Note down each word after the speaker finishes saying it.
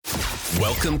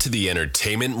Welcome to the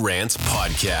Entertainment Rants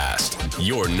Podcast,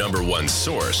 your number one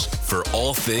source for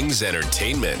all things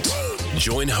entertainment.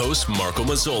 Join host Marco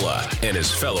Mazzola and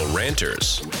his fellow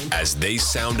ranters as they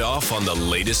sound off on the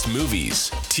latest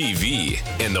movies, TV,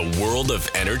 and the world of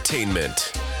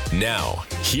entertainment. Now,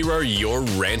 here are your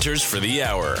ranters for the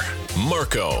hour,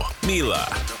 Marco,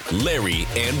 Mila, Larry,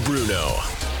 and Bruno.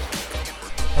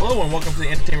 Hello and welcome to the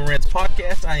Entertainment Rants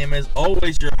Podcast. I am, as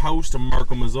always, your host,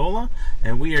 Marco Mazzola,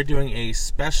 and we are doing a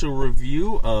special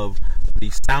review of The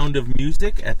Sound of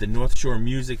Music at the North Shore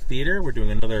Music Theater. We're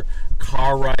doing another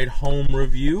car ride home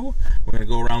review. We're going to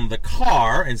go around the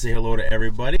car and say hello to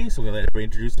everybody. So we're going to let everybody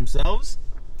introduce themselves.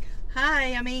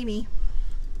 Hi, I'm Amy.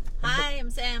 Hi,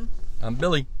 I'm Sam. I'm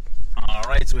Billy. All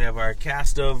right, so we have our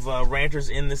cast of ranters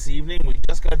in this evening. We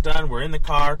just got done. We're in the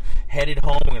car, headed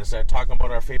home. We're going to start talking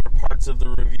about our favorite parts of the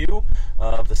review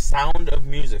of The Sound of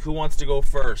Music. Who wants to go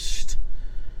first?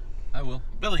 I will.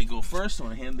 Billy, go first. I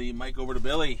want to hand the mic over to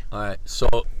Billy. All right. So,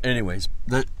 anyways,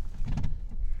 the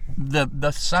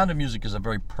Sound of Music is a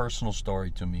very personal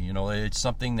story to me. You know, it's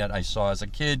something that I saw as a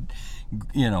kid.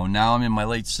 You know, now I'm in my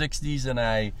late 60s, and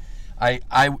I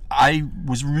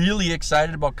was really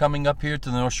excited about coming up here to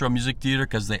the North Shore Music Theater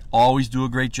because they always do a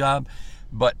great job,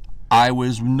 but I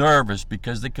was nervous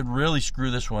because they could really screw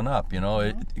this one up, you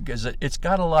know, because it's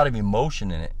got a lot of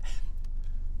emotion in it.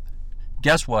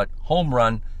 Guess what? Home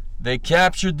run. They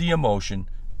captured the emotion.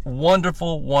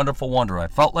 Wonderful, wonderful, wonder. I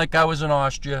felt like I was in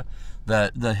Austria.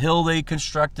 The hill they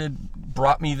constructed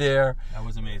brought me there. That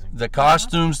was amazing. The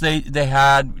costumes they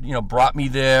had, you know, brought me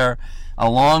there,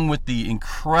 along with the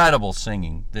incredible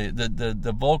singing.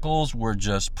 The vocals were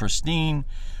just pristine.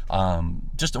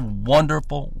 Just a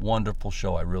wonderful, wonderful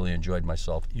show. I really enjoyed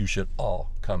myself. You should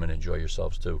all come and enjoy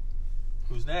yourselves too.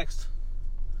 Who's next?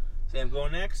 Sam, go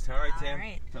next. All right, Sam. All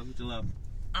right. Tell us what you love.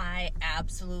 I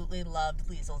absolutely loved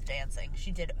Liesel's dancing.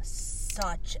 She did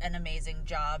such an amazing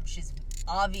job. She's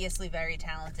obviously very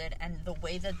talented, and the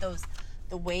way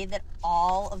that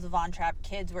all of the Von Trapp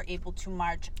kids were able to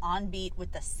march on beat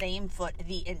with the same foot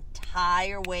the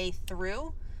entire way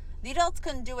through. The adults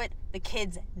couldn't do it. The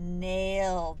kids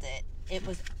nailed it. It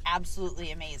was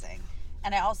absolutely amazing.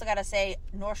 And I also got to say,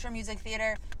 North Shore Music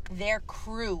Theater, their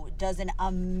crew does an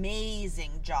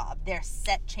amazing job. Their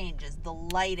set changes, the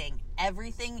lighting,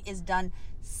 everything is done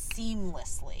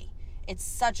seamlessly. It's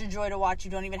such a joy to watch. You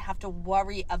don't even have to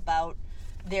worry about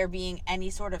there being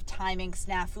any sort of timing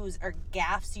snafus or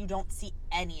gaffes. You don't see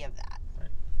any of that.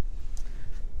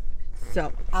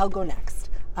 So I'll go next.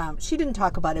 She didn't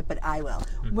talk about it, but I will.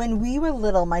 When we were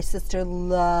little, my sister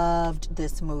loved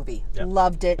this movie. Yep.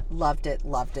 Loved it, loved it,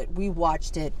 loved it. We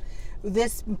watched it.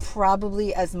 This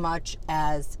probably as much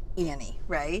as Annie,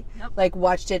 right? Yep. Like,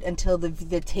 watched it until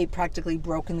the tape practically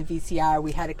broke in the VCR.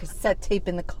 We had a cassette tape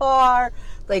in the car,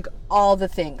 like all the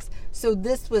things. So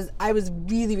I was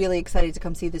really, really excited to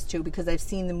come see this too, because I've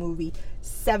seen the movie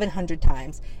 700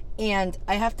 times. And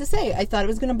I have to say, I thought it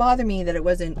was going to bother me that it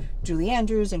wasn't Julie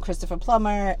Andrews and Christopher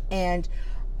Plummer, and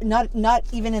not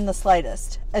even in the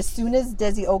slightest. As soon as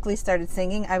Desi Oakley started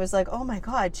singing, I was like, oh my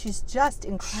God, she's just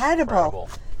incredible.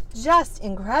 Just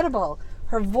incredible.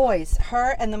 Her voice,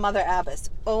 her and the Mother Abbess.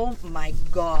 Oh my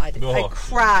God. Oh, I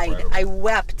cried. incredible. I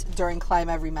wept during Climb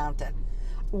Every Mountain.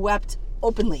 Wept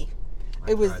openly.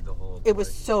 It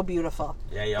was so beautiful.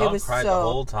 Yeah, y'all cried the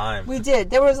whole time. We did.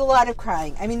 There was a lot of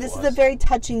crying. I mean, this is a very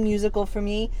touching musical for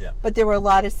me, but there were a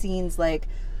lot of scenes like,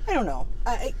 I don't know,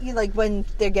 like when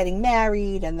they're getting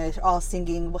married and they're all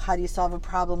singing, how do you solve a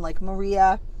problem, like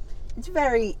Maria. It's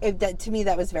to me,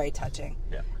 that was very touching.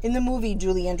 Yeah. In the movie,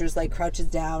 Julie Andrews like crouches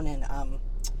down and,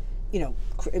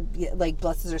 like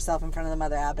blesses herself in front of the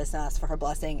Mother Abbess and asks for her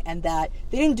blessing. And that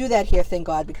they didn't do that here, thank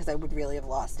God, because I would really have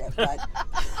lost it. But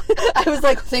I was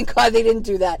like, thank God they didn't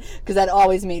do that, because that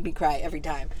always made me cry every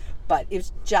time. But it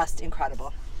was just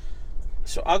incredible.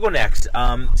 So I'll go next.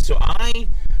 So I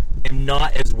am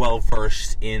not as well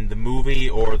versed in the movie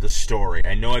or the story.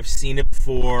 I know I've seen it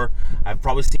before. I've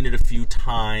probably seen it a few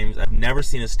times. I've never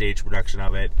seen a stage production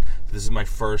of it. This is my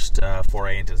first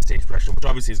foray into the stage production, which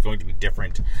obviously is going to be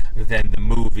different than the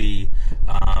movie.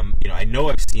 I know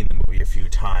I've seen the movie a few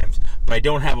times, but I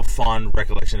don't have a fond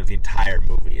recollection of the entire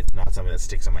movie. It's not something that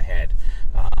sticks in my head.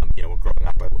 Growing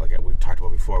up, like we've talked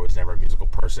about before, I was never a musical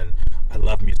person. I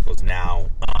love musicals now.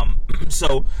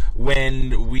 So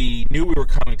when we knew we were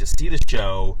coming to see the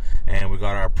show and we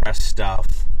got our press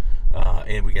stuff,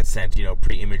 and we get sent,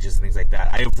 pre-images and things like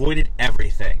that, I avoided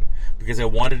everything because I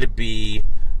wanted to be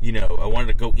I wanted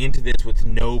to go into this with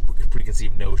no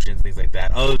preconceived notions, things like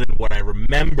that, other than what I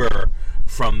remember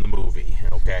from the movie.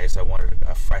 Okay, so I wanted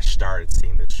a fresh start at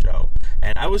seeing this show,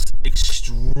 and I was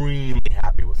extremely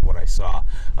happy with what I saw.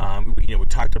 We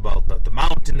talked about the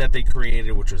mountain that they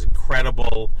created, which was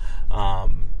incredible.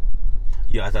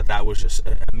 I thought that was just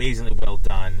amazingly well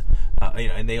done.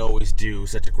 And they always do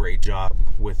such a great job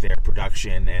with their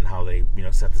production and how they,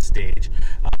 set the stage.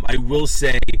 I will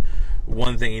say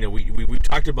one thing, we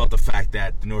talked about the fact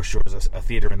that the North Shore is a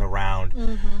theater in the round.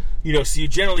 Mm-hmm. So you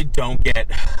generally don't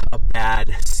get a bad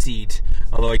seat.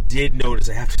 Although I did notice,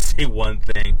 I have to say one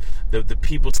thing, the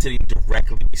people sitting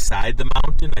directly beside the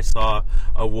mountain, I saw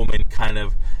a woman kind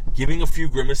of giving a few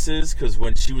grimaces, because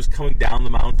when she was coming down the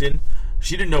mountain,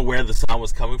 she didn't know where the sound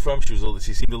was coming from. She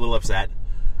seemed a little upset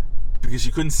because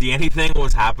she couldn't see anything what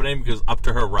was happening, because up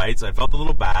to her right. So I felt a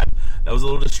little bad. That was a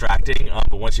little distracting.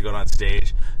 But once she got on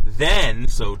stage, then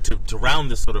to round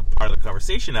this sort of part of the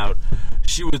conversation out,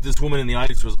 this woman in the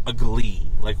audience was a glee.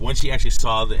 Like when she actually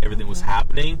saw that everything was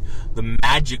happening, the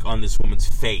magic on this woman's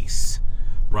face,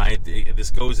 right? This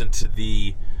goes into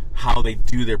how they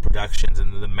do their productions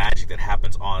and the magic that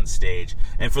happens on stage.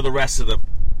 And for the rest of the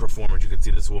performance, you could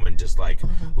see this woman just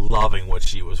loving what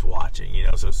she was watching,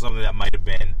 so something that might have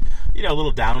been a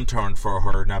little downturn for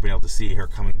her, not being able to see her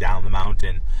coming down the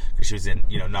mountain because she was in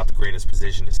not the greatest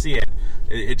position to see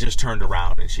it just turned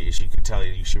around, and she could tell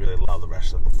you she really loved the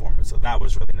rest of the performance. So that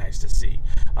was really nice to see.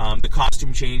 The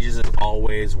costume changes, as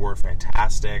always, were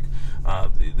fantastic.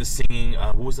 The singing,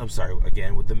 I'm sorry,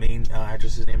 again, with the main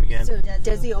actress's name again? So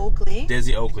Desi Oakley.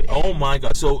 Desi Oakley. Oh my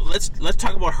God. So let's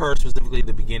talk about her specifically at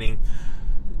the beginning.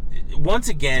 Once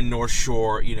again, North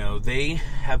Shore, they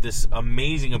have this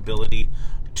amazing ability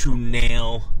to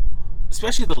nail,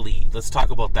 especially the lead. Let's talk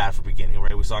about that for beginning,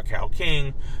 right? We saw Carole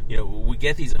King. We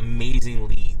get these amazing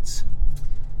leads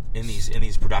in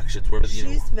these productions. Where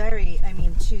she's very. I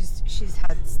mean, she's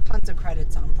had tons of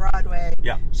credits on Broadway.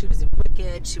 Yeah. She was in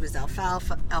Wicked. She was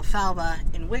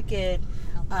Elphaba in Wicked.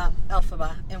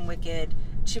 Elphaba in Wicked.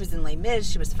 She was in Les Mis.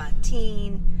 She was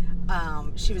Fantine.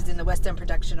 She was in the West End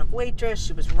production of Waitress.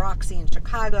 She was Roxy in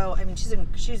Chicago. I mean, she's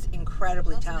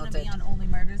incredibly talented. Going to be on Only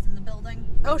Murders in the Building.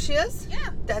 Oh, she is? Yeah.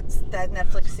 That's that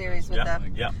Netflix series with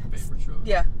them. Yeah. Favorite show.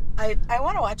 Yeah. I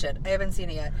want to watch it. I haven't seen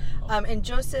it yet. And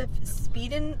Joseph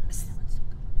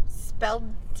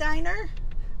Speldiner,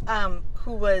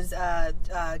 who was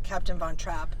Captain Von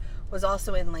Trapp, was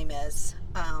also in Les Mis.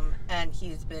 And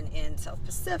he's been in South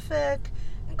Pacific,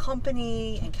 and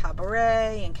Company, and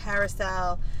Cabaret, and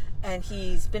Carousel. And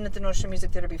he's been at the North Shore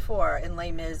Music Theater before, in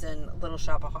Les Mis and Little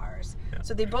Shop of Horrors. Yeah.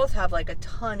 So they both have a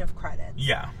ton of credits.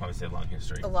 Yeah, I would say a long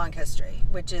history. A long history,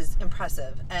 which is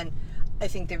impressive. And I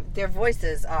think their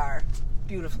voices are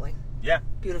beautifully. Yeah.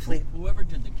 Beautifully. Whoever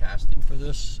did the casting for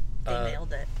this, they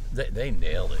nailed it. They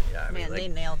nailed it. Yeah, they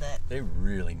nailed it. They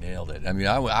really nailed it. I mean,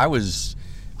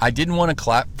 I didn't want to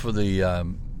clap for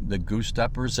the goose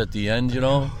steppers at the end,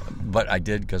 but I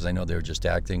did because I know they were just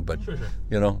acting. But sure.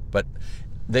 But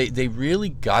they really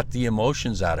got the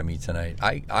emotions out of me tonight.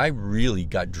 I really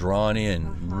got drawn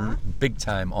in big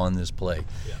time on this play.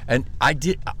 Yeah. And I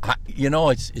did,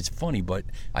 it's funny, but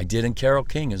I did in Carole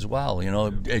King as well.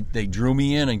 They drew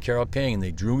me in Carole King, and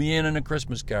they drew me in A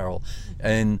Christmas Carol.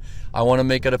 And I want to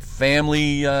make it a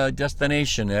family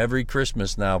destination every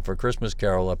Christmas now for Christmas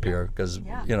Carol up here because,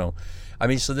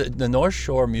 so the North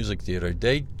Shore Music Theater,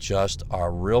 they just are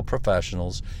real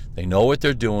professionals. They know what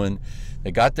they're doing. They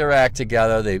got their act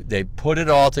together. They put it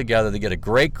all together. They get a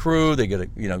great crew. They get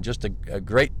a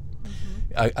great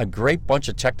a great bunch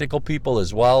of technical people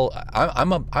as well.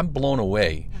 I'm blown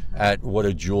away at what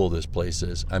a jewel this place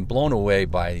is. I'm blown away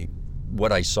by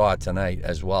what I saw tonight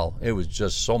as well. It was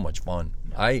just so much fun.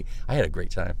 I had a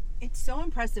great time. It's so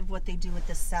impressive what they do with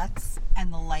the sets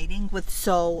and the lighting with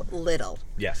so little.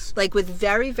 Yes. With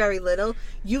very, very little,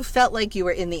 you felt like you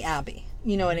were in the Abbey.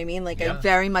 You know what I mean? I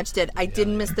very much did. I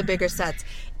didn't miss the bigger sets.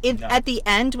 At the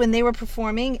end, when they were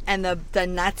performing and the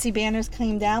Nazi banners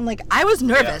came down, I was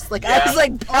nervous. I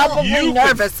was palpably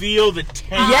nervous. You could feel the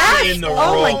tension in the room.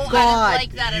 Oh my God. I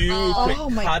didn't like that at all.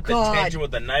 You could cut the tension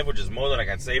with a knife, which is more than I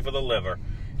can say for the liver.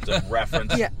 It's a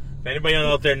reference. Yeah. If anybody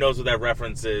out there knows what that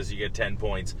reference is, you get 10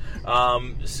 points.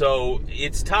 So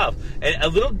it's tough. And a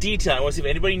little detail, I want to see if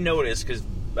anybody noticed, because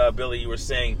Billy, you were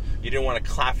saying you didn't want to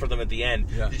clap for them at the end.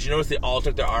 Yeah. Did you notice they all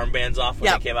took their armbands off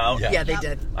when they came out? Yeah, they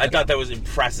did. I thought that was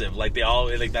impressive. They all,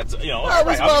 that's, it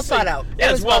was well thought out. Yeah,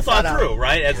 it was well thought through,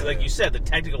 right? As like you said, the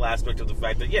technical aspect of the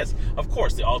fact that, yes, of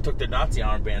course, they all took their Nazi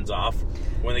armbands off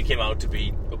when they came out to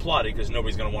be applauded, because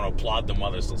nobody's going to want to applaud them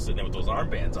while they're still sitting there with those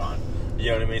armbands on. You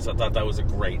know what I mean? So I thought that was a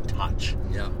great touch.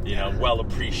 Yeah. Well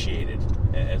appreciated.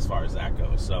 as far as that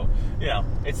goes. So,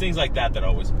 it's things like that that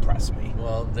always impress me.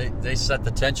 Well, they set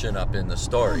the tension up in the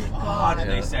story. God, and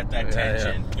they set that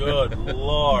tension. Good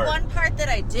Lord. One part that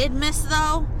I did miss,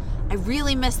 though, I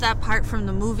really missed that part from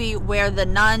the movie where the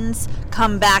nuns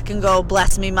come back and go,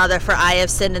 "Bless me, Mother, for I have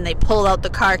sinned," and they pull out the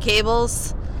car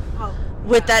cables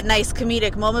with that nice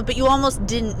comedic moment, but you almost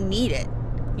didn't need it.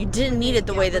 You didn't need it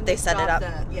the way that they set it up.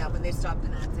 When they stopped the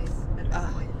Nazis at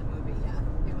that point in the movie,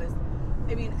 it was.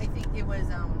 I mean, I think it was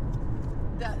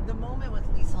the moment with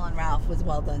Liesl and Ralph was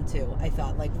well done too. I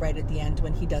thought, like right at the end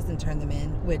when he doesn't turn them in,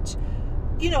 which,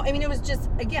 it was just,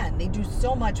 again, they do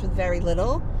so much with very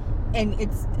little, and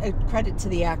it's a credit to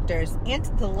the actors and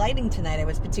to the lighting tonight. I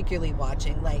was particularly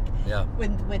watching, like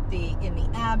in the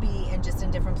Abbey and just in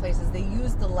different places, they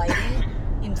used the lighting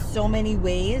in so many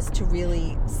ways to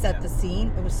really set the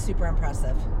scene. It was super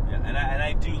impressive. Yeah, and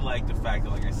I do like the fact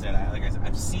that, like I said,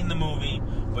 I've seen the movie,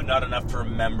 but not enough to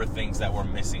remember things that were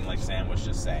missing, like Sam was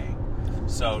just saying.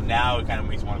 So now it kind of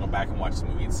makes me want to go back and watch the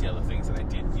movie and see other things that I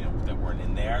did, that weren't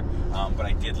in there. But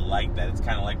I did like that. It's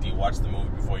kind of like, do you watch the movie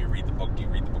before you read the book? Do you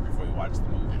read the book before you watch the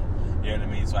movie? You know what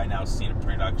I mean? So I now seen a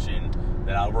production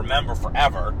that I'll remember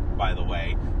forever, by the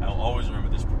way. I'll always remember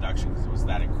this production because it was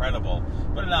that incredible.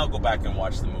 But now I'll go back and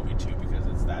watch the movie, too, because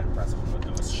it's that impressive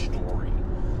of a story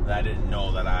that I didn't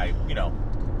know that I,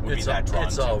 would be that drawn to.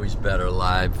 It's always better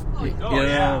live.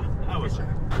 Yeah. That was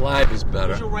live is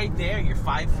better. You're right there. You're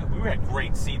 5 feet. We had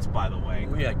great seats, by the way.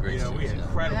 We had great seats. We had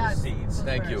incredible seats.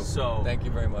 Thank you. So thank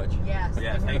you very much. Yes.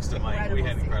 Yeah, thanks to Mike. We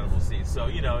had incredible seats. So,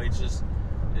 it's just,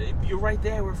 you're right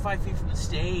there. We're 5 feet from the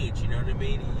stage. You know what I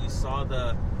mean? You saw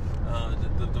the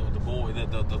boy,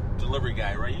 the delivery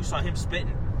guy, right? You saw him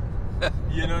spitting.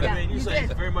 You know what I mean? You saw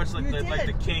he's very much like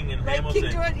the king in Hamilton.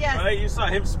 King George, yes. Right? You saw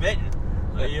him spitting.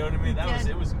 You know what I mean?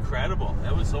 It was incredible.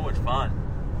 That was so much fun.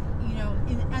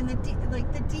 And the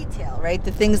detail, right?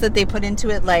 The things that they put into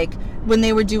it, like when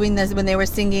they were doing this, when they were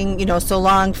singing, "So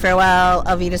long, farewell,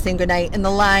 Alvita, saying goodnight," and the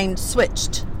line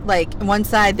switched. Like one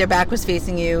side, their back was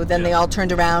facing you, then they all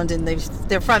turned around and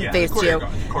their front faced you.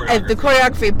 The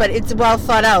choreography, but it's well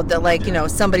thought out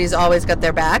that somebody's always got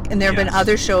their back, and there have been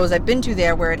other shows I've been to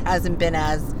there where it hasn't been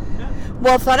as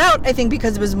well thought out, I think,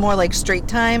 because it was more like straight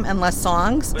time and less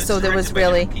songs. So there was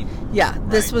really,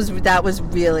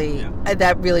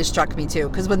 that really struck me too.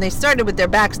 Because when they started with their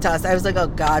backs to us, I was like, oh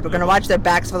God, we're going to watch their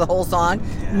backs for the whole song.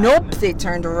 Nope, they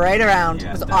turned right around.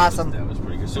 It was awesome. That was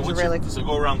pretty good. So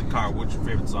go around the car. What's your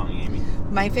favorite song, Amy?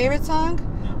 My favorite song?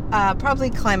 Probably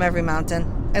Climb Every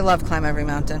Mountain. I love Climb Every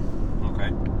Mountain.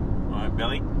 Okay. All right,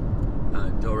 Billy?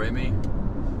 Do, re, mi.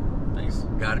 Nice.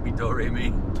 Gotta be do, re, mi.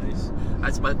 Nice.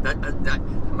 That's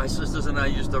my sisters and I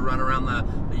used to run around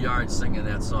the yard singing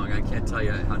that song. I can't tell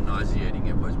you how nauseating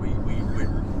it was.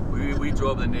 We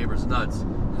drove the neighbors nuts.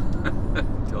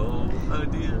 Do, a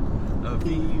dear, a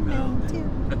female dear.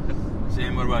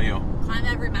 Sam, what about you? Climb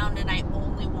Every Mountain. I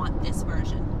only want this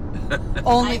version.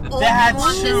 Only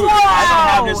that's true. I don't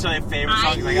have necessarily a favorite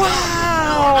song.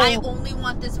 I only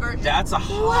want this version. That's a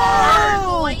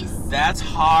hard voice. That's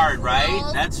hard,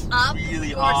 right? That's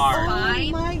really hard.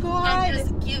 Oh my God! And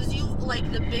just gives you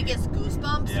the biggest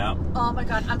goosebumps. Yeah. Oh my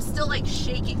God! I'm still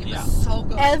shaking. It was so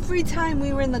good. Every time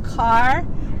we were in the car,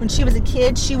 when she was a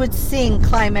kid, she would sing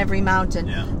 "Climb Every Mountain,"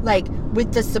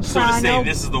 with the soprano. So to say,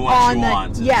 this is the one she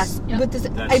wants. Yes, Yep. with this.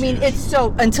 That's I mean, huge. it's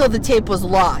so until the tape was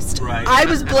lost. Right. I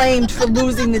was blamed for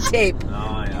losing the tape. Oh,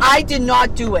 yeah. I did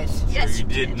not do it. Yes, you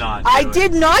did not. I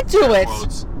did not do it.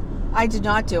 Quotes. I did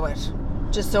not do it.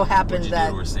 Just so happened What'd you that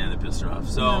do? We're Santa pissed her off.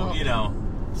 So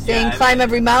saying "Climb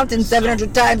Every Mountain"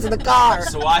 700 times in the car.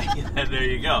 So there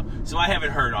you go. So I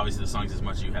haven't heard obviously the songs as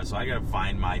much as you have. So I gotta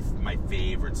find my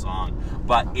favorite song.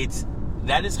 But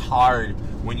that is hard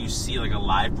when you see a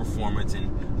live performance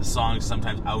and the songs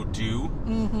sometimes outdo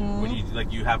when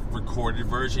you have recorded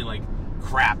version.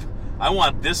 Crap, I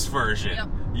want this version. Yep.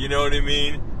 You know what I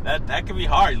mean? That can be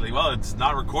hard. It's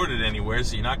not recorded anywhere,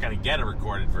 so you're not gonna get a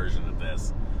recorded version of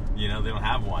this. They don't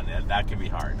have one. That can be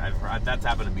hard. That's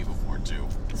happened to me before too.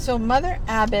 So Mother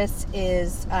Abbess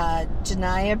is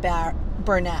Janiyah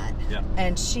Burnett,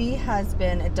 and she has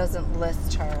been. It doesn't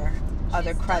list her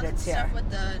other credits here. Stuff with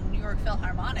the New York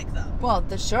Philharmonic, though. Well,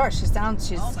 sure, she's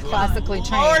classically Lord,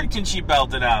 trained. can she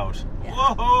belt it out? Yeah.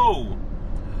 Whoa!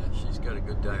 She's got a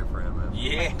good diaphragm. Man.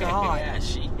 Yeah, God.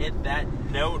 She hit that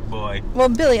note, boy. Well,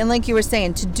 Billy, and like you were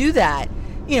saying, to do that,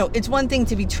 it's one thing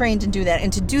to be trained and do that,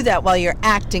 and to do that while you're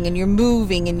acting and you're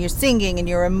moving and you're singing and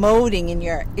you're emoting and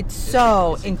it's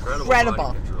so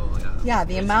incredible. Yeah,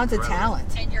 the amount of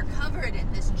talent. And you're covered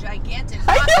in this gigantic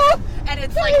I know. and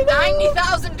it's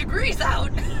 90,000 degrees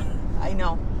out. I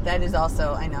know. That is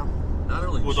also, I know. not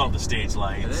only with all the stage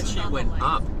lights. and then she All the went lights.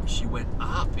 up. She went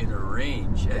up in her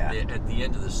range at the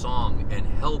end of the song and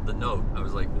held the note. I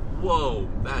was like, whoa,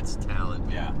 that's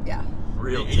talent. Yeah. Yeah.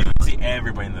 Real You talent. could see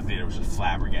everybody in the theater was just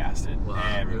flabbergasted. Wow.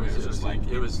 Everybody was just like,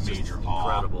 it was just major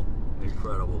awe.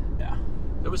 incredible. Yeah.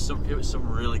 There was some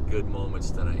really good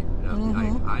moments tonight.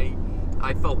 Mm-hmm.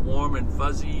 I felt warm and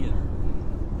fuzzy,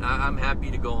 and I'm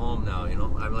happy to go home now. You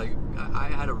know, I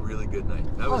had a really good night.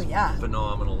 That was yeah. a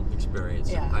phenomenal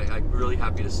experience. Yeah. I'm really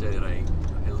happy to say that I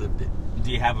lived it.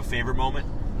 Do you have a favorite moment?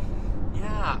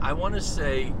 Yeah, I want to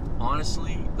say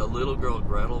honestly, the little girl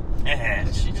Gretel, Yeah.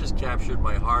 she just captured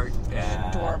my heart.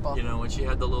 And, Adorable. you know, when she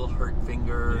had the little hurt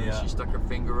finger, and she stuck her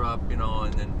finger up, you know,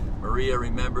 and then Maria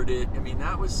remembered it. I mean,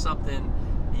 that was something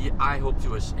I hope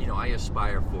to, you know, I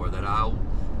aspire for, that I'll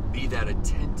be that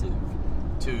attentive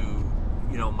to,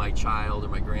 you know, my child or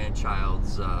my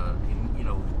grandchild's, you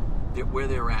know, where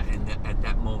they're at at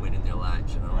that moment in their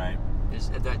lives, you know. Right.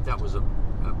 That was a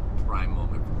prime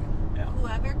moment for me. Yeah.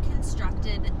 Whoever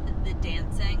constructed the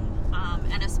dancing,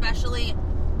 and especially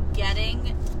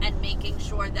getting and making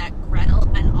sure that Gretel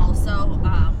and also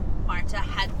Marta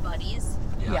had buddies.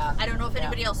 Yeah. I don't know if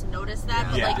anybody else noticed that,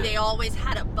 but Yeah. like they always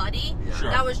had a buddy. Yeah.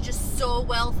 Sure. That was just so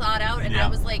well thought out, and Yeah. I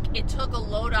was like, it took a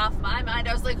load off my mind.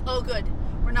 I was like, oh good,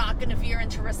 we're not going to veer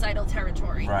into recital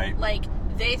territory. Right. Like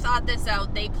they thought this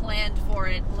out, they planned for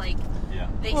it, like Yeah.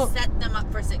 they Well- set them up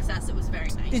for success. It was very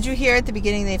nice. Did you hear at the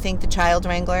beginning they thanked the child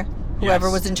wrangler? Whoever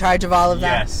Yes. was in charge of all of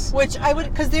that. Yes. Which I would,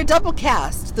 because they're double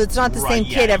cast. It's not the Right, same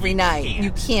yeah, kid every you night. can't.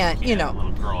 You can't, you A know.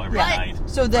 little girl every Right. night.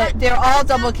 So that But they're all it's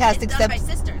double done- cast it's except, done by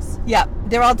sisters. yeah,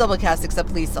 they're all double cast except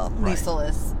Liesel. Right. Liesel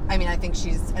is, I mean, I think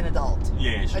she's an adult.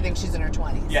 Yeah, I think she's in her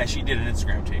 20s. Yeah, she did an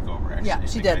Instagram takeover, actually. Yeah, I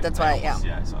she think did. That's why, almost-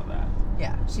 yeah. Yeah, I saw that.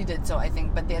 Yeah, she did. So I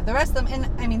think, but the rest of them, and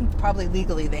I mean, probably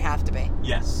legally they have to be.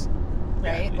 Yes.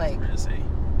 Right, Yeah, like- we're gonna say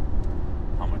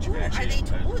how much you Ooh, can actually.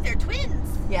 are they? Ooh, they're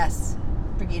twins. Yes,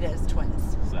 Brigitte is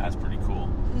twins. So that's pretty cool.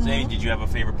 Mm-hmm. Zane, did you have a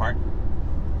favorite part?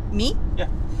 Me? Yeah.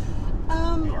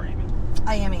 You are Amy.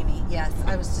 I am Amy. Yes,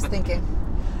 I was just thinking.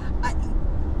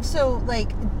 So,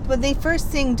 like, when they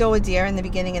first sing "Do a Deer" in the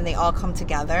beginning, and they all come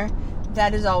together,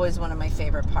 that is always one of my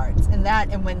favorite parts. And that,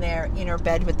 and when they're in her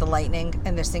bed with the lightning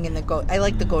and they're singing the goat. I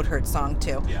like the Goat Herd song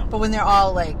too. Yeah. But when they're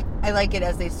all like, I like it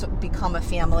as they become a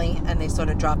family and they sort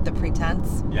of drop the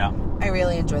pretense. Yeah. I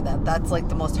really enjoy that. That's like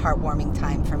the most heartwarming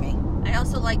time for me. I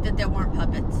also like that there weren't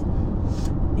puppets.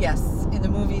 Yes, in the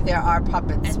movie there are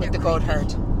puppets And with they're the Goat creepy.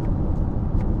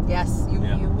 Herd. Yes, you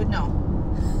would know.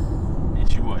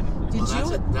 Yes, you would. Did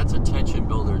Well, you? that's a tension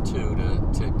builder too,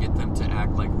 to get them to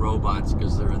act like robots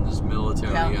because they're in this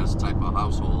military-esque type of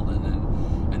household,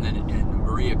 and then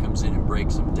Maria comes in and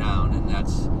breaks them down, and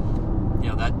that's, you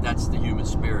know, that's the human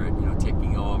spirit, you know,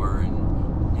 taking over, and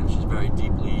you know she's very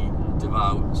deeply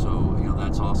devout, so you know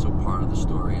that's also part of the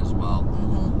story as well.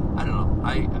 Mm-hmm. I don't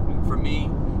know. For me,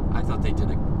 I thought they did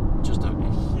just a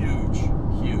huge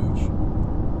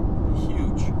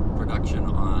production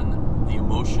on the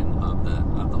emotion of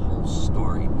the whole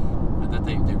story. That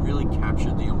they really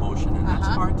captured the emotion, and that's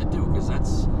hard to do because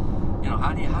that's, you know,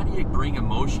 how do you bring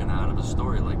emotion out of a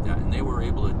story like that? And they were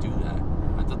able to do that.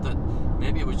 I thought that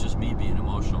maybe it was just me being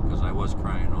emotional because I was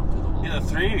crying all through the whole. Yeah, the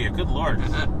three of you. Good Lord.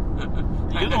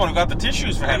 You're the one who got the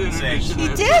tissues, for heaven's sake. He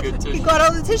did. He got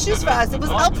all the tissues for us. It was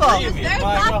helpful. three of It you. Very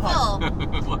My God.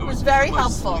 thoughtful. was very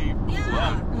helpful.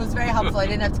 Yeah. was very helpful. I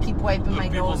didn't have to keep wiping my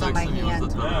nose on my hand.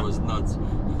 It was nuts.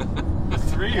 The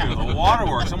three of you. The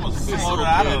waterworks almost floated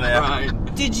out of there.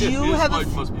 Did you have a?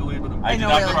 Must be leaving them. I did know,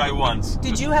 not really. cry once.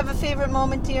 Did you have a favorite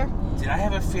moment, dear? Did I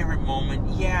have a favorite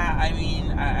moment? Yeah, I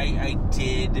mean, I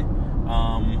did.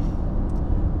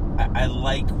 I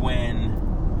like when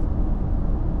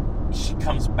she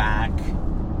comes back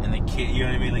and the kid, you know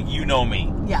what I mean? Like, you know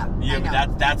me. Yeah, I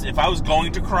know. That's if I was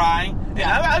going to cry, and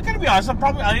Yeah. I'm gonna be honest,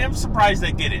 I am surprised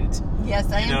I didn't.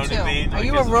 Yes, I You know am what too. I mean? Are Like,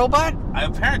 you a robot?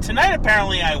 Tonight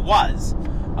apparently I was.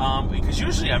 Because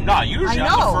usually I'm not. Usually I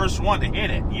I'm know. the first one to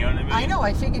hit it. You know what I mean? I know.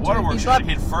 I figured you would Waterworks be should have butt.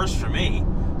 hit first for me,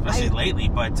 especially lately.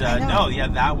 But I know. no, yeah,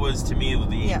 that was to me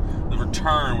the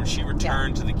return when she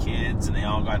returned to the kids and they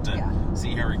all got to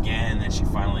see her again. And she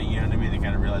finally, you know what I mean? They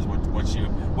kind of realized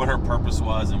what her purpose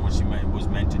was and what she was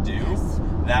meant to do. Yes.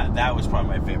 That was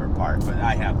probably my favorite part. But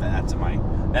I have that's in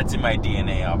my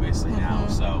DNA obviously now.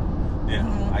 So you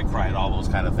know, I cry at all those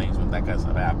kind of things when that kind of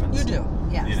stuff happens. You do.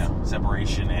 Yes. You know,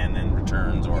 separation and then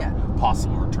returns or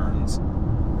possible returns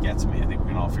gets me. I think we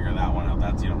can all figure that one out.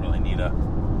 That's, you don't really need a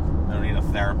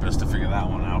therapist to figure that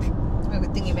one out.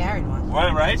 Good thing you married one.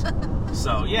 Right?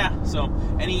 So yeah. So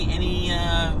any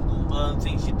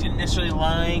things you didn't necessarily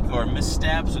like or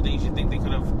missteps or things you think they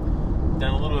could have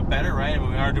done a little bit better, right? I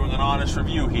mean, we are doing an honest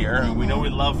review here. And we know we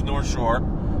love North Shore,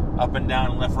 up and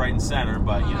down, left, right, and center.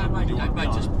 But you know, we do. I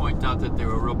might just point out that they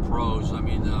were real pros. I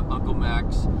mean, Uncle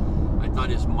Max, I thought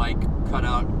his mic cut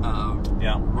out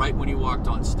right when he walked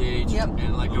on stage,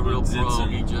 and like a real pro,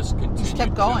 he just continued. He just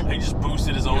kept going. He just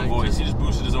boosted his own voice. He just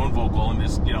boosted his own vocal and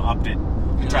just upped it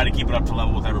and tried to keep it up to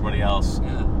level with everybody else.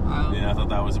 Yeah, I thought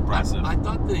that was impressive. I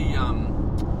thought the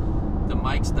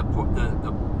mics,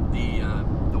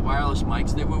 the wireless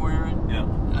mics they were wearing,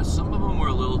 some of them were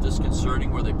a little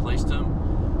disconcerting where they placed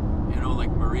them. You know, like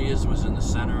Maria's was in the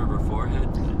center of her forehead,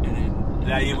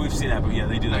 and we've seen that, but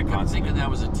they do that constantly. I'm thinking that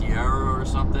was a tiara or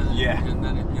something. Yeah, and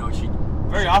then she.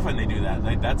 Very often they do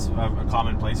that. That's a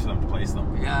common place for them to place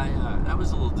them. Yeah, that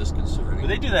was a little disconcerting. But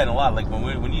they do that a lot. Like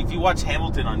if you watch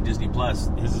Hamilton on Disney Plus,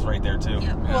 his is right there too.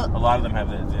 Yeah. Well, a lot of them have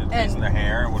the place in their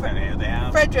hair and what kind of hair they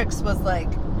have. Frederick's was like,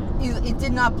 it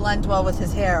did not blend well with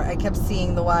his hair. I kept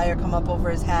seeing the wire come up over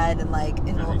his head and like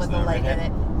with the light in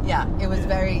it. Yeah, it was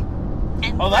very.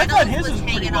 And I thought his was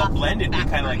pretty well off blended. They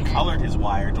kind of like colored his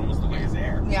wire to almost look like his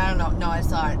hair. Yeah, I don't know. No, I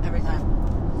saw it every time.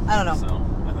 I don't know. So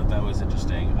I thought that was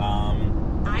interesting.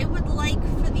 I would like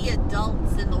for the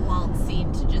adults in the Walt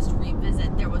scene to just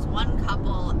revisit. There was one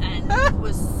couple, and it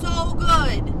was so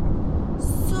good.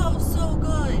 So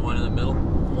good. One in the middle?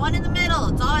 One in the middle.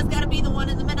 It's always got to be the one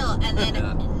in the middle. And then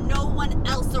no one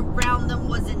else around them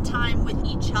was in time with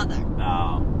each other.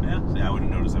 Oh, yeah. See, I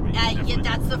wouldn't notice that. Yeah,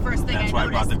 that's the first thing I noticed. That's why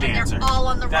we brought the dancer. And they're all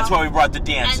on the That's why we brought the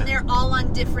dancer. And they're all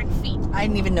on different feet. I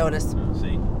didn't even notice.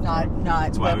 See? Not.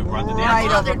 That's why we brought the dancer.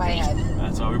 Right over my head.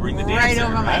 That's why we bring the dancer. Right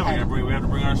over my head. We have to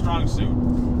bring our strong suit.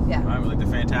 Yeah. Right? We're like the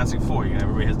Fantastic Four.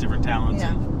 Everybody has different talents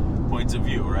and points of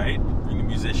view, right? Bring the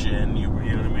musician, you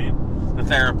know what I mean? The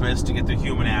therapist to get the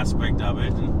human aspect of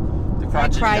it. And the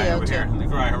crotchety guy over here. The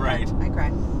cry, right. I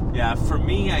cry. Yeah, for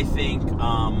me, I think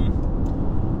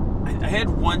I had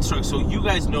one story. So you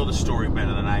guys know the story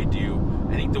better than I do.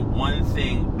 I think the one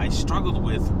thing I struggled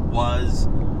with was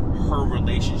her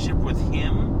relationship with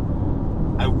him.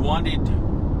 I wanted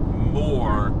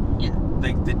more,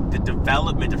 like the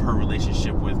development of her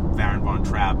relationship with Baron von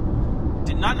Trapp.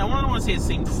 I don't want to say it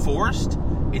seemed forced.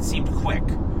 It seemed quick.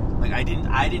 Like I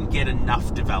didn't get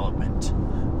enough development.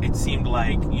 It seemed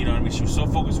like, you know what I mean, she was so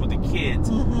focused with the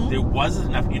kids, there wasn't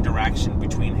enough interaction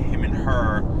between him and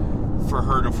her for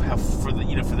her to have, for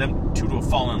them to have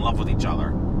fallen in love with each other.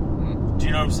 Do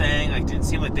you know what I'm saying? Like, it didn't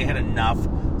seem like they had enough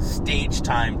stage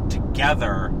time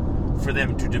together for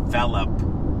them to develop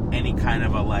any kind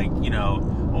of a, like,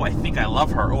 oh, I think I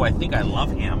love her, oh, I think I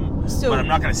love him, but I'm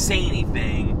not going to say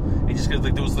anything. It just because,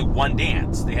 like, there was like one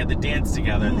dance. They had the dance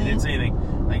together and they didn't say anything.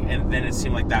 Like, and then it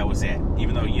seemed like that was it.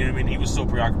 Even though, you know what I mean, he was so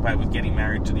preoccupied with getting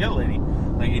married to the other lady.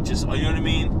 Like, it just, you know what I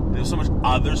mean? There was so much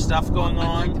other stuff going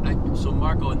on. So,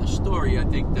 Marco, in the story, I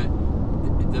think that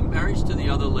the marriage to the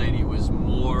other lady was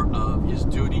more of his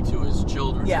duty to his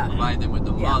children to provide them with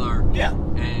the mother. Yeah.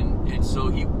 And so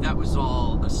that was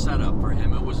all a setup for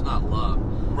him. It was not love.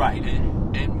 Right.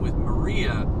 And with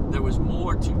Maria, there was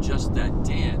more to just that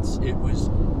dance. It was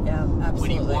absolutely. When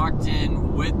he walked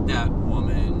in with that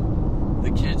woman,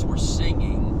 the kids were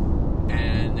singing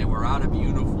and they were out of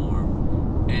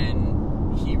uniform,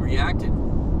 and he reacted,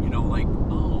 like,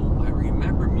 oh, I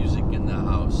remember music in the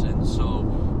house. And so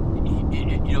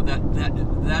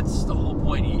that's the whole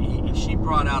point. She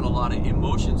brought out a lot of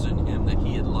emotions in him that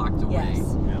he had locked away.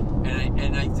 Yes. Yeah.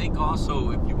 And I think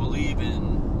also, if you believe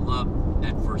in love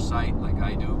at first sight, like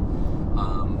I do,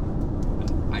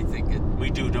 I think we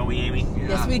do, don't we, Amy? Yeah.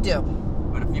 Yes, we do.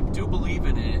 But if you do believe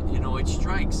in it, it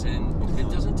strikes, and it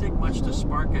doesn't take much to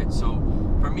spark it. So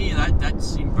for me, that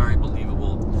seemed very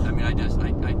believable. I mean,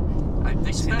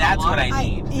 they spent that's a lot what I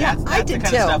need. That's I the did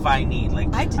kind too. of stuff I need.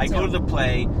 Like, I go too. to the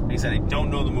play. Like I said, I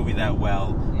don't know the movie that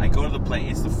well. I go to the play.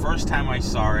 It's the first time I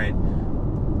saw it.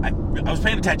 I was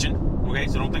paying attention. Okay,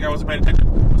 so don't think I wasn't paying attention.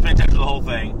 I was paying attention to the whole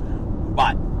thing.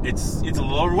 But it's a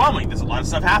little overwhelming. There's a lot of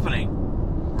stuff happening,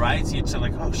 right? So you're just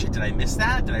like, oh shit, did I miss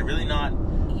that? Did I really not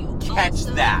catch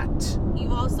that?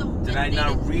 You also did I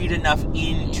not read enough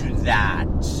into that?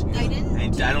 I didn't.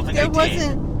 And I don't think I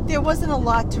did. There wasn't a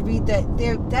lot to read.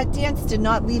 That dance did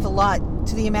not leave a lot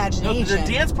to the imagination. No,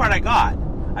 the dance part I got.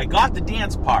 I got the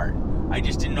dance part. I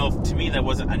just didn't know if, to me, that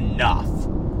wasn't enough.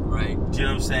 Right. Do you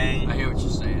know what I'm saying? I hear what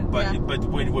you're saying. But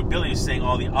what Billy is saying,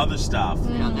 all the other stuff,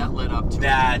 that led up to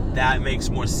that makes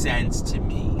more sense to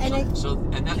me.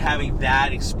 And having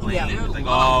that explained, Yeah. like,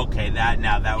 oh, okay, that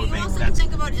would make sense.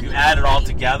 Think about If you add it all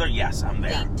together, yes, I'm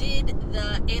there. They did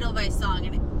the Edelweiss song,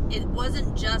 and it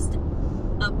wasn't just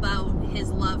about his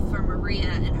love for Maria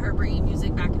and her bringing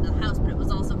music back into the house, but it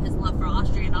was also his love for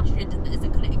Austria, and Austria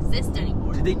isn't going to exist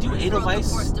anymore. Did they do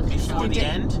Edelweiss before the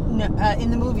end? No,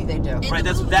 in the movie they do. Right,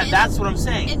 that's what I'm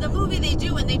saying. In the movie they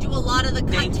do, and they do a lot of the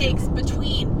cut takes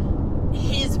between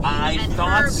his view and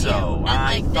her view. And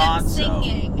like them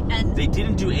singing. And they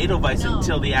didn't do Edelweiss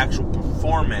until the actual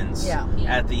performance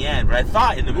at the end. But I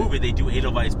thought in the movie they do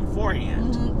Edelweiss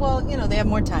beforehand. Mm-hmm. Well, they have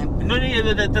more time. No,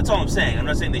 that's all I'm saying. I'm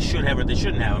not saying they should have or they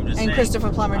shouldn't have. I'm just saying. And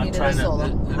Christopher Plummer needed a solo.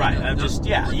 Right, I'm just,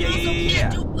 You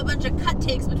can't do a bunch of cut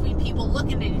takes between people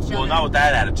looking at each other. Well, not with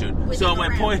that attitude. So my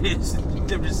point is, I'm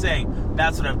just saying,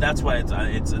 that's why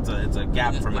it's a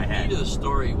gap from my head. The key to the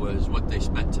story was what they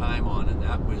spent time on, and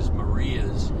that was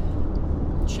Maria's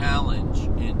challenge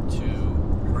into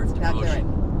her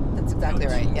devotion. That's exactly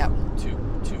right. Yep.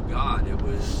 To God, it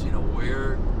was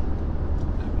where.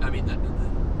 I mean,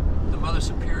 the Mother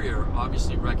Superior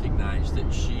obviously recognized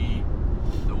that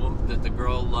that the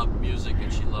girl loved music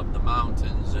and she loved the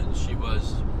mountains, and she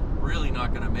was really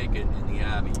not going to make it in the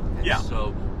Abbey. And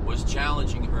so was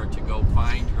challenging her to go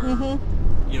find her,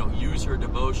 use her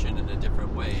devotion in a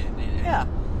different way. And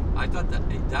I thought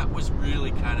that was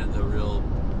really kind of the real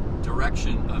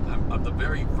direction of the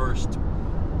very first,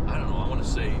 I don't know, I want to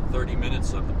say 30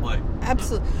 minutes of the play.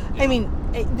 Absolutely. I mean,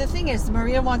 the thing is,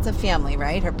 Maria wants a family,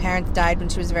 right? Her parents died when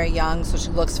she was very young, so she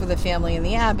looks for the family in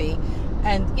the Abbey.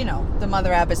 And, the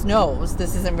Mother Abbess knows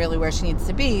this isn't really where she needs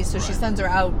to be, so she sends her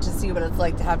out to see what it's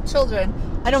like to have children.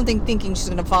 I don't thinking she's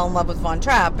going to fall in love with Von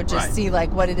Trapp, but just see,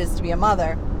 what it is to be a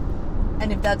mother.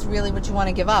 And if that's really what you want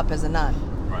to give up as a nun.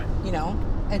 Right.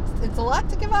 It's a lot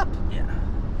to give up. Yeah.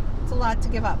 It's a lot to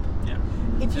give up. Yeah.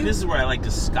 And this is where I like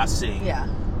discussing,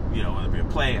 whether it be a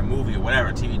play, a movie, or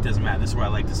whatever, TV, it doesn't matter. This is where I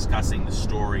like discussing the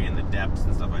story and the depths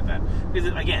and stuff like that.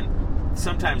 Because, again,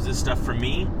 sometimes this stuff, for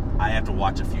me, I have to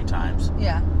watch a few times.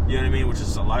 Yeah. You know what I mean? Which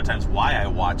is a lot of times why I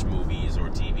watch movies or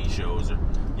TV shows, or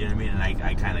you know what I mean? And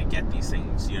I kind of get these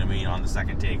things, you know what I mean, on the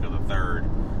second take or the third.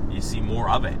 You see more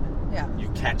of it. Yeah. You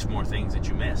catch more things that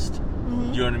you missed.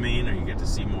 Mm-hmm. You know what I mean? Or you get to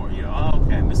see more, oh,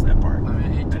 okay, I missed that part.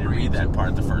 I didn't read that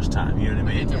part the first time, you know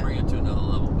what I mean? I hate to bring it to another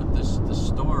level, but the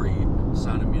story,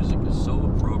 Sound of Music, is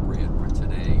so appropriate for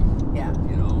today. Yeah.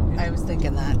 I was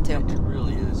thinking that, too. It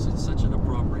really is. It's such an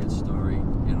appropriate story.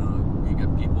 You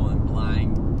got people in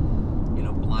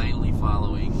blindly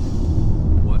following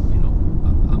what,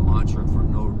 a mantra for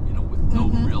with no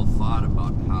real thought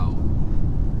about how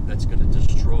that's going to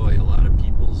destroy a lot of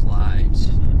people's lives.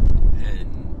 And,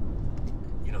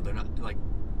 they're not, like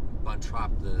Von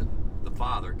Trapp, the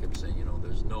father, kept saying,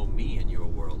 there's no me in your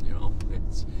world,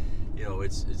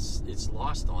 it's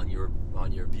lost on your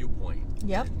viewpoint.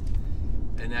 Yep.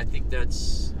 And I think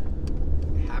that's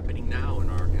happening now in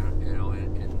our,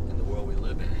 in the world we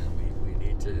live in. And we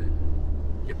need to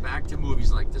get back to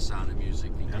movies like The Sound of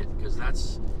Music, because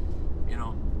that's,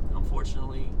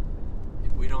 unfortunately,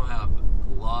 if we don't have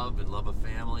love and love of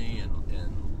family and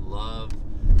love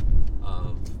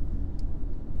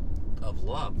of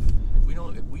love,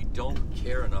 if we don't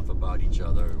care enough about each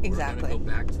other, we're going to go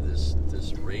back to this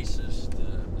racist,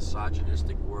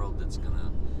 misogynistic world that's going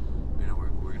to,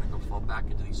 we're going to go fall back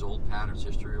into these old patterns.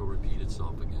 History will repeat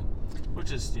itself again.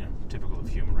 Which is, typical of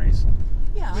human race.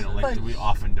 Yeah, we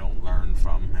often don't learn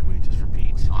from, and we just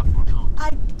repeat.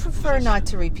 I prefer not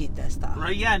to repeat this, though.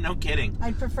 Right? Yeah, no kidding.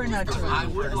 I'd prefer not to repeat this. I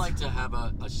would like to have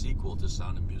a sequel to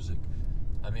Sound of Music.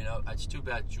 I mean, it's too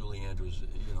bad Julie Andrews,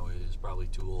 is probably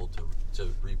too old to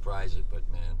reprise it, but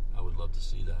man, I would love to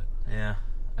see that. Yeah,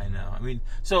 I know. I mean,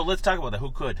 so let's talk about that.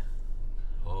 Who could?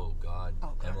 Oh, God.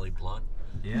 Emily Blunt?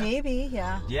 Yeah. Maybe,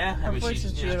 yeah. Yeah, Her voice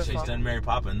is beautiful. She's done Mary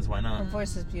Poppins. Why not? Her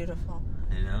voice is beautiful.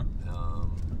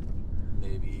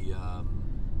 Maybe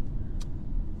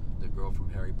the girl from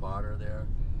Harry Potter there.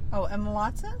 Oh, Emma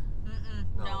Watson?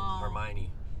 No,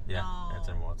 Hermione. Yeah, that's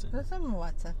Emma Watson. That's Emma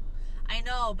Watson. I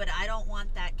know, but I don't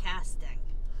want that casting.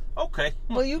 Okay.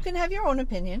 Well, you can have your own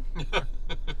opinion.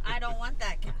 I don't want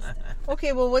that casting.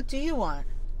 Okay, well, what do you want?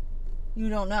 You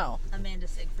don't know. Amanda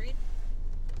Siegfried?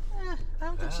 I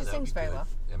don't think she sings very well.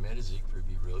 Amanda Siegfried would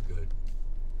be real good.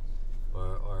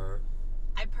 Or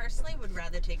I personally would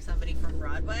rather take somebody from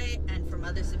Broadway, and for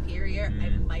Mother Superior, I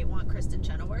might want Kristen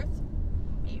Chenoweth.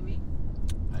 Maybe.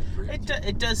 I agree.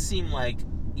 It does seem like,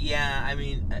 I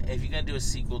mean, if you're going to do a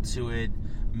sequel to it,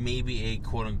 maybe a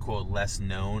quote-unquote less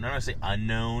known, I'm not going to say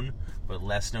unknown, but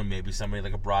less known, maybe somebody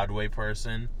like a Broadway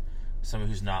person,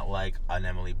 somebody who's not like an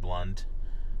Emily Blunt,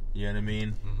 you know what I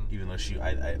mean? Mm-hmm. Even though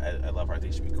I love her, I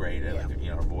think she'd be great, I like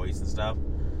her voice and stuff,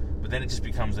 but then it just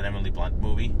becomes an Emily Blunt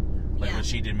movie, like when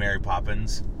she did Mary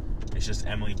Poppins, it's just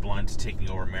Emily Blunt taking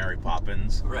over Mary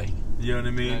Poppins. Right. You know what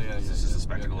I mean? Yeah, It's just a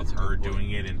spectacle of her doing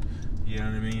it, and you know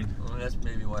what I mean? Well, that's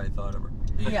maybe why I thought of her.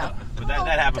 Yeah. But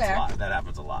that happens fair. a lot. That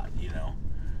happens a lot, you know.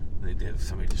 They did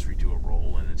somebody just redo a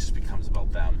role, and it just becomes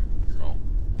about them. So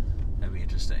that'd be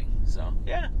interesting. So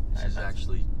yeah, She's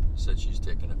actually said she's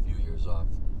taking a few years off.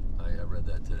 I read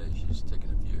that today. She's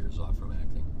taking a few years off from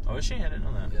acting. Oh, is she? I didn't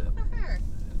know that. Yeah.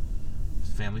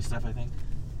 Family stuff, I think.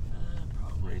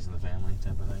 Probably. Raising the family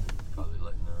type of thing. Probably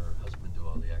letting her husband do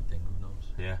all the acting. Who knows?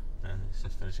 Yeah, and he's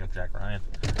just finishing up Jack Ryan.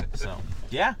 So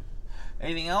yeah.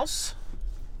 Anything else?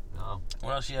 No.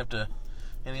 What else you have to?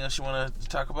 Anything else you want to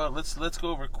talk about? Let's go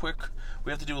over quick.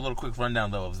 We have to do a little quick rundown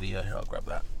though of the. Here, I'll grab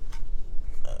that.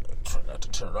 Try not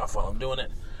to turn it off while I'm doing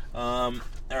it. All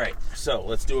right, so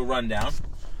let's do a rundown.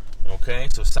 Okay,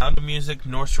 so Sound of Music,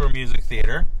 North Shore Music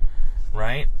Theater,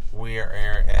 right? We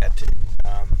are at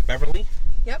Beverly.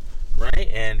 Yep. Right,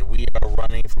 and we are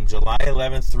running from July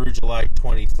 11th through July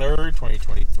 23rd,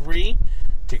 2023.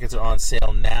 Tickets are on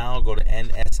sale now. Go to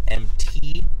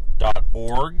nsmt.org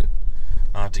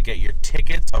to get your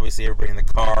tickets. Obviously, everybody in the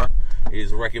car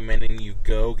is recommending you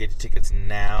go get your tickets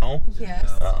now.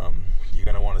 Yes. You're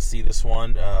going to want to see this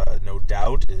one, no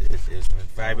doubt. It's a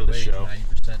fabulous show.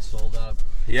 90% sold out.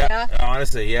 Yeah,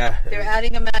 honestly, yeah. They're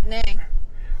adding a matinee.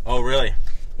 Oh, really?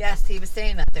 Yes, he was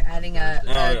saying that. They're adding a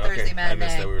Thursday I matinee.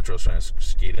 missed that. We were just trying to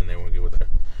skate in there when we get with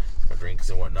our drinks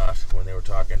and whatnot when they were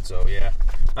talking. So, yeah.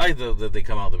 I like that they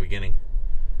come out at the beginning.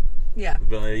 Yeah.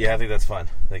 But, yeah, I think that's fun.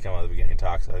 They come out at the beginning and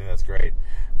talk, so I think that's great.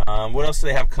 What else do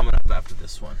they have coming up after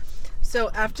this one? So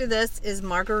after this is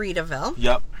Margaritaville.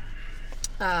 Yep.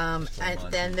 And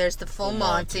then there's the Full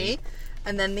Monty.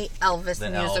 And then the Elvis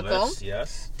musical. Elvis,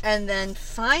 yes. And then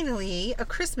finally a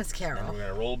Christmas Carol. And we're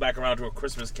going to roll back around to A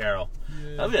Christmas Carol.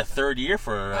 Yeah. That'll be a third year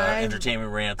for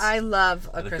Entertainment Rants. I love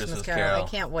A Christmas Carol. I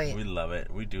can't wait. We love it.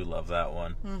 We do love that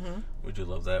one. Mm-hmm. We do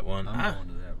love that one. I'm going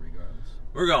to that regardless.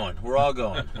 We're going. We're all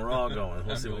going. We're all going.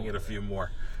 We'll see if we can get a few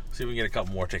more. See if we can get a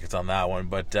couple more tickets on that one.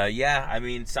 But, yeah, I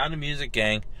mean, Sound of Music,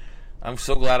 gang. I'm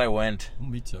so glad I went.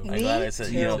 Me too. I'm glad I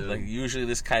said, you know, like usually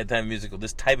this type of musical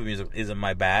isn't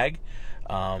my bag.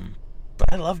 But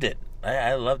I loved it.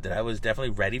 I loved it. I was definitely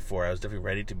ready for it. I was definitely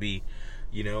ready to be,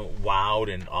 you know,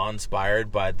 wowed and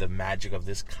awe-inspired by the magic of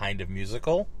this kind of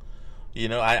musical. You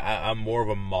know, I'm more of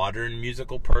a modern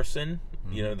musical person.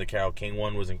 Mm-hmm. You know, the Carole King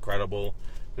one was incredible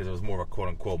because it was more of a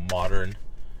quote-unquote modern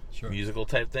musical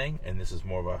type thing. And this is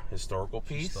more of a historical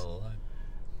piece. She's still alive.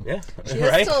 Yeah, she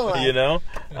right. Is still alive.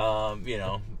 You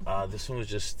know, this one was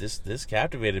just this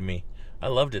captivated me. I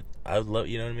loved it. You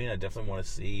know what I mean. I definitely want to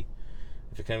see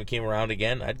if it kind of came around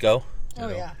again. I'd go. Oh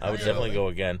yeah, I would definitely go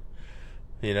again.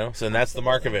 You know, so that's the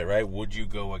mark of it, right? Would you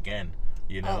go again?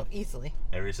 You know, easily.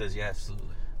 Everybody says yes.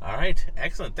 Absolutely. All right,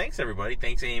 excellent. Thanks everybody.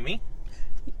 Thanks Amy.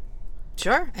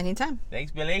 Sure, anytime.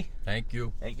 Thanks Billy. Thank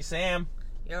you. Thank you Sam.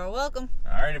 You're welcome.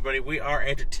 All right, everybody. We are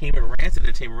Entertainment Rants at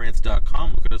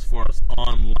entertainmentrants.com. Look at us for us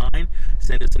online.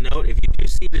 Send us a note. If you do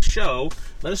see the show,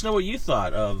 let us know what you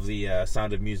thought of the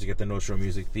Sound of Music at the North Shore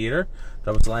Music Theater.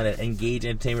 Drop us a line at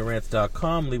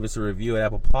engageentertainmentrants.com. Leave us a review at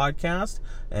Apple Podcast,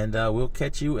 and we'll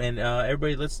catch you. And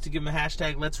everybody, let's give them a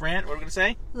hashtag Let's Rant. What are we going to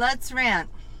say? Let's rant.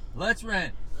 Let's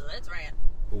rant. Let's rant.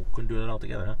 Oh, couldn't do it all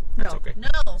together, huh? That's okay. No.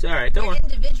 It's all right. Don't worry.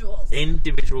 Individuals.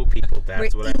 Individual people.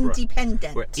 That's We're what I brought.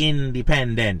 independent. We're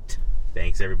independent.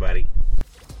 Thanks, everybody.